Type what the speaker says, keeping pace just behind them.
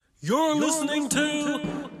You're listening to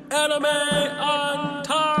Anime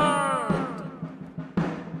Untucked!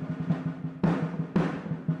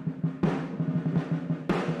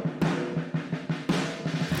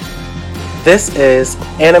 This is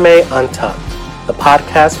Anime Untucked, the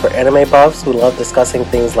podcast for anime buffs who love discussing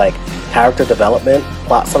things like character development,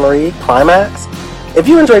 plot summary, climax. If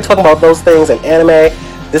you enjoy talking about those things in anime,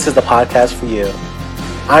 this is the podcast for you.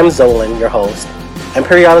 I'm Zolan, your host, and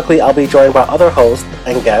periodically I'll be joined by other hosts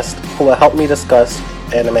and guests who will help me discuss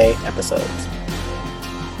anime episodes.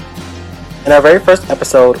 In our very first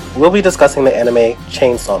episode, we'll be discussing the anime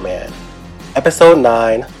Chainsaw Man, Episode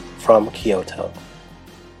 9 from Kyoto.